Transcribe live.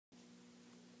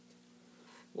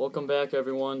Welcome back,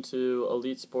 everyone, to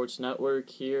Elite Sports Network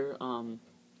here.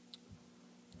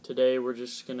 Today we're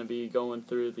just going to be going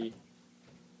through the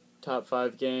top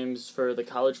 5 games for the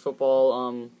college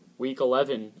football Week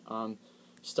 11.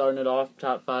 Starting it off,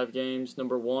 top 5 games.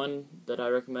 Number 1 that I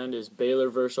recommend is Baylor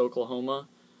versus Oklahoma.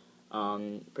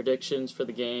 Predictions for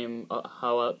the game,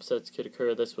 how upsets could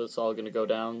occur. That's what's all going to go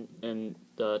down in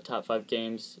the top 5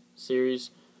 games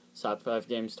series. Top 5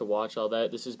 games to watch, all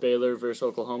that. This is Baylor versus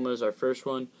Oklahoma is our first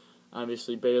one.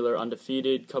 Obviously, Baylor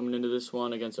undefeated coming into this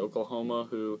one against Oklahoma,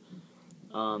 who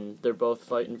they're both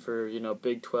fighting for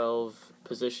Big 12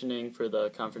 positioning for the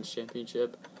conference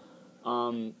championship.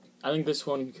 I think this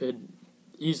one could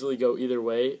easily go either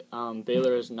way.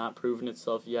 Baylor has not proven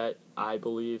itself yet, I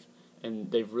believe,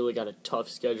 and they've really got a tough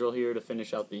schedule here to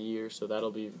finish out the year, so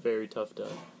that'll be very tough to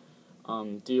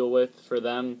deal with for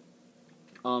them.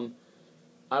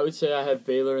 I would say I have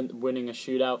Baylor winning a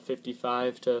shootout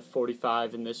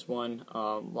 55-45 in this one.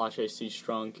 Lache C.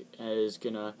 Strunk is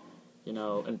going to,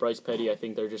 and Bryce Petty, I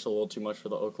think they're just a little too much for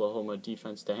the Oklahoma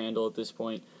defense to handle at this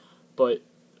point. But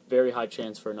very high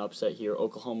chance for an upset here.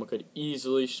 Oklahoma could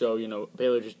easily show,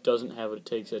 Baylor just doesn't have what it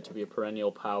takes to be a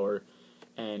perennial power.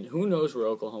 And who knows where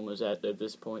Oklahoma's at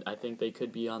this point. I think they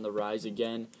could be on the rise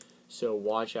again. So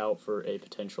watch out for a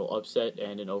potential upset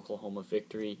and an Oklahoma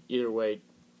victory. Either way,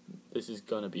 this is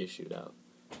going to be a shootout.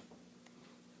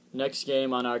 Next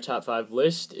game on our top 5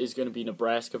 list is going to be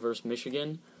Nebraska versus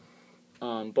Michigan.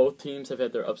 Both teams have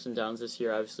had their ups and downs this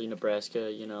year. Obviously, Nebraska,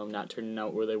 not turning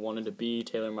out where they wanted to be.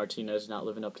 Taylor Martinez not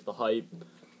living up to the hype.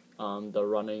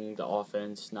 The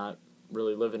offense not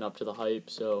really living up to the hype.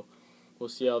 So we'll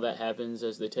see how that happens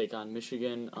as they take on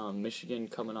Michigan. Michigan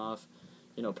coming off,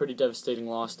 pretty devastating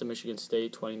loss to Michigan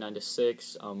State,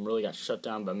 29-6. Really got shut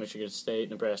down by Michigan State.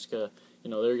 Nebraska,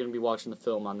 they're going to be watching the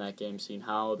film on that game, seeing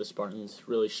how the Spartans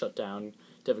really shut down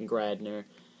Devin Gradner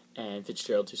and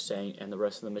Fitzgerald Toussaint and the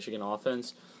rest of the Michigan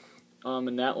offense.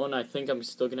 In that one, I think I'm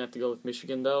still going to have to go with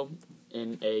Michigan, though,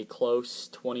 in a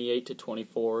close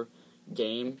 28-24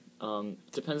 game.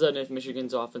 Depends on if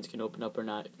Michigan's offense can open up or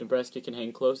not. If Nebraska can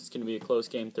hang close, it's going to be a close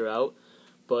game throughout.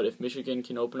 But if Michigan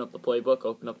can open up the playbook,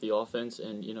 open up the offense,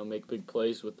 and make big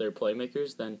plays with their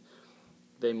playmakers, then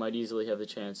they might easily have the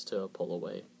chance to pull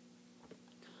away.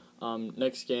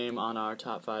 Next game on our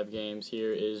top 5 games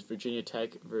here is Virginia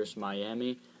Tech versus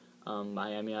Miami.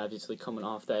 Miami obviously coming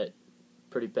off that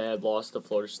pretty bad loss to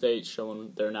Florida State,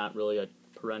 showing they're not really a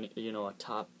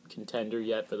top contender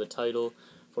yet for the title.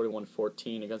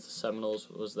 41-14 against the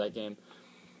Seminoles was that game.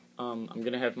 I'm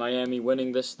going to have Miami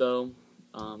winning this, though,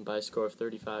 by a score of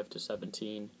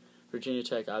 35-17. Virginia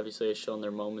Tech obviously has shown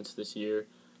their moments this year,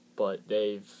 but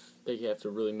they have to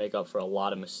really make up for a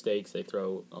lot of mistakes. They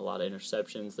throw a lot of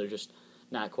interceptions. They're just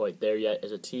not quite there yet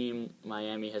as a team.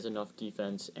 Miami has enough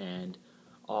defense and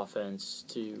offense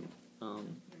to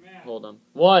hold them.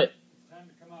 What? It's time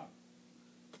to come up.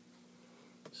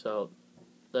 So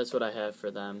that's what I have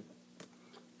for them.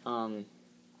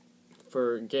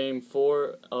 For Game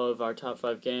 4 of our top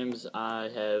 5 games, I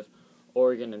have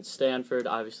Oregon and Stanford.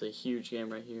 Obviously a huge game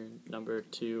right here, number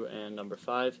 2 and number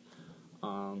 5.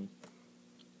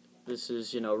 This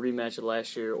is, rematch of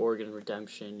last year, Oregon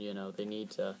redemption. They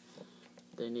need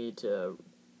to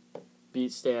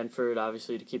beat Stanford,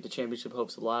 obviously, to keep the championship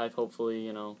hopes alive. Hopefully,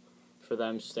 for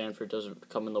them, Stanford doesn't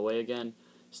come in the way again.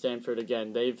 Stanford,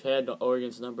 again, they've had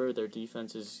Oregon's number. Their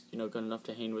defense is, good enough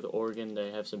to hang with Oregon.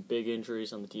 They have some big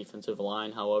injuries on the defensive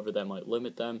line. However, that might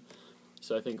limit them.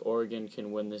 So I think Oregon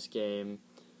can win this game.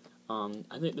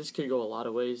 I think this could go a lot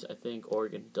of ways. I think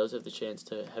Oregon does have the chance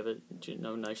to have a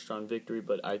nice, strong victory,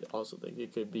 but I also think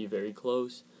it could be very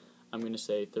close. I'm going to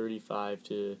say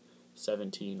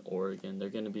 35-17 Oregon. They're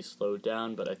going to be slowed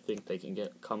down, but I think they can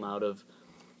come out of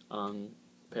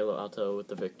Palo Alto with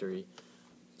the victory.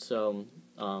 So,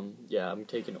 I'm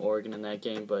taking Oregon in that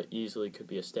game, but easily could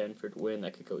be a Stanford win.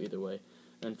 That could go either way.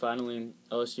 And finally,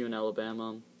 LSU and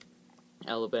Alabama.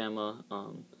 Alabama,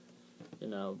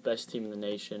 best team in the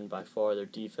nation by far. Their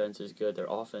defense is good. Their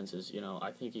offense is,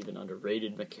 I think even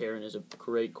underrated. McCarron is a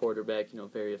great quarterback,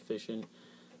 very efficient.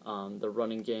 The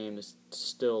running game is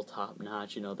still top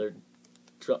notch.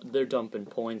 They're dumping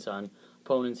points on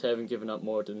opponents. Haven't given up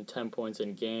more than 10 points in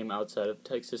a game outside of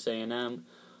Texas A&M.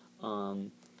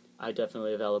 I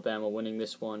definitely have Alabama winning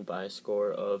this one by a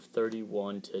score of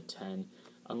 31-10.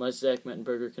 Unless Zach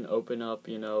Mettenberger can open up,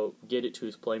 get it to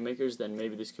his playmakers, then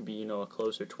maybe this could be, a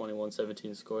closer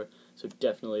 21-17 score. So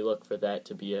definitely look for that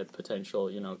to be a potential,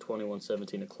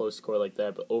 21-17, a close score like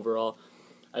that. But overall,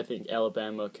 I think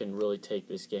Alabama can really take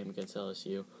this game against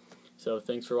LSU. So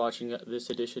thanks for watching this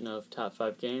edition of Top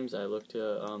 5 Games. I look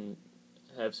to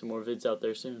have some more vids out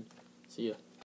there soon. See ya.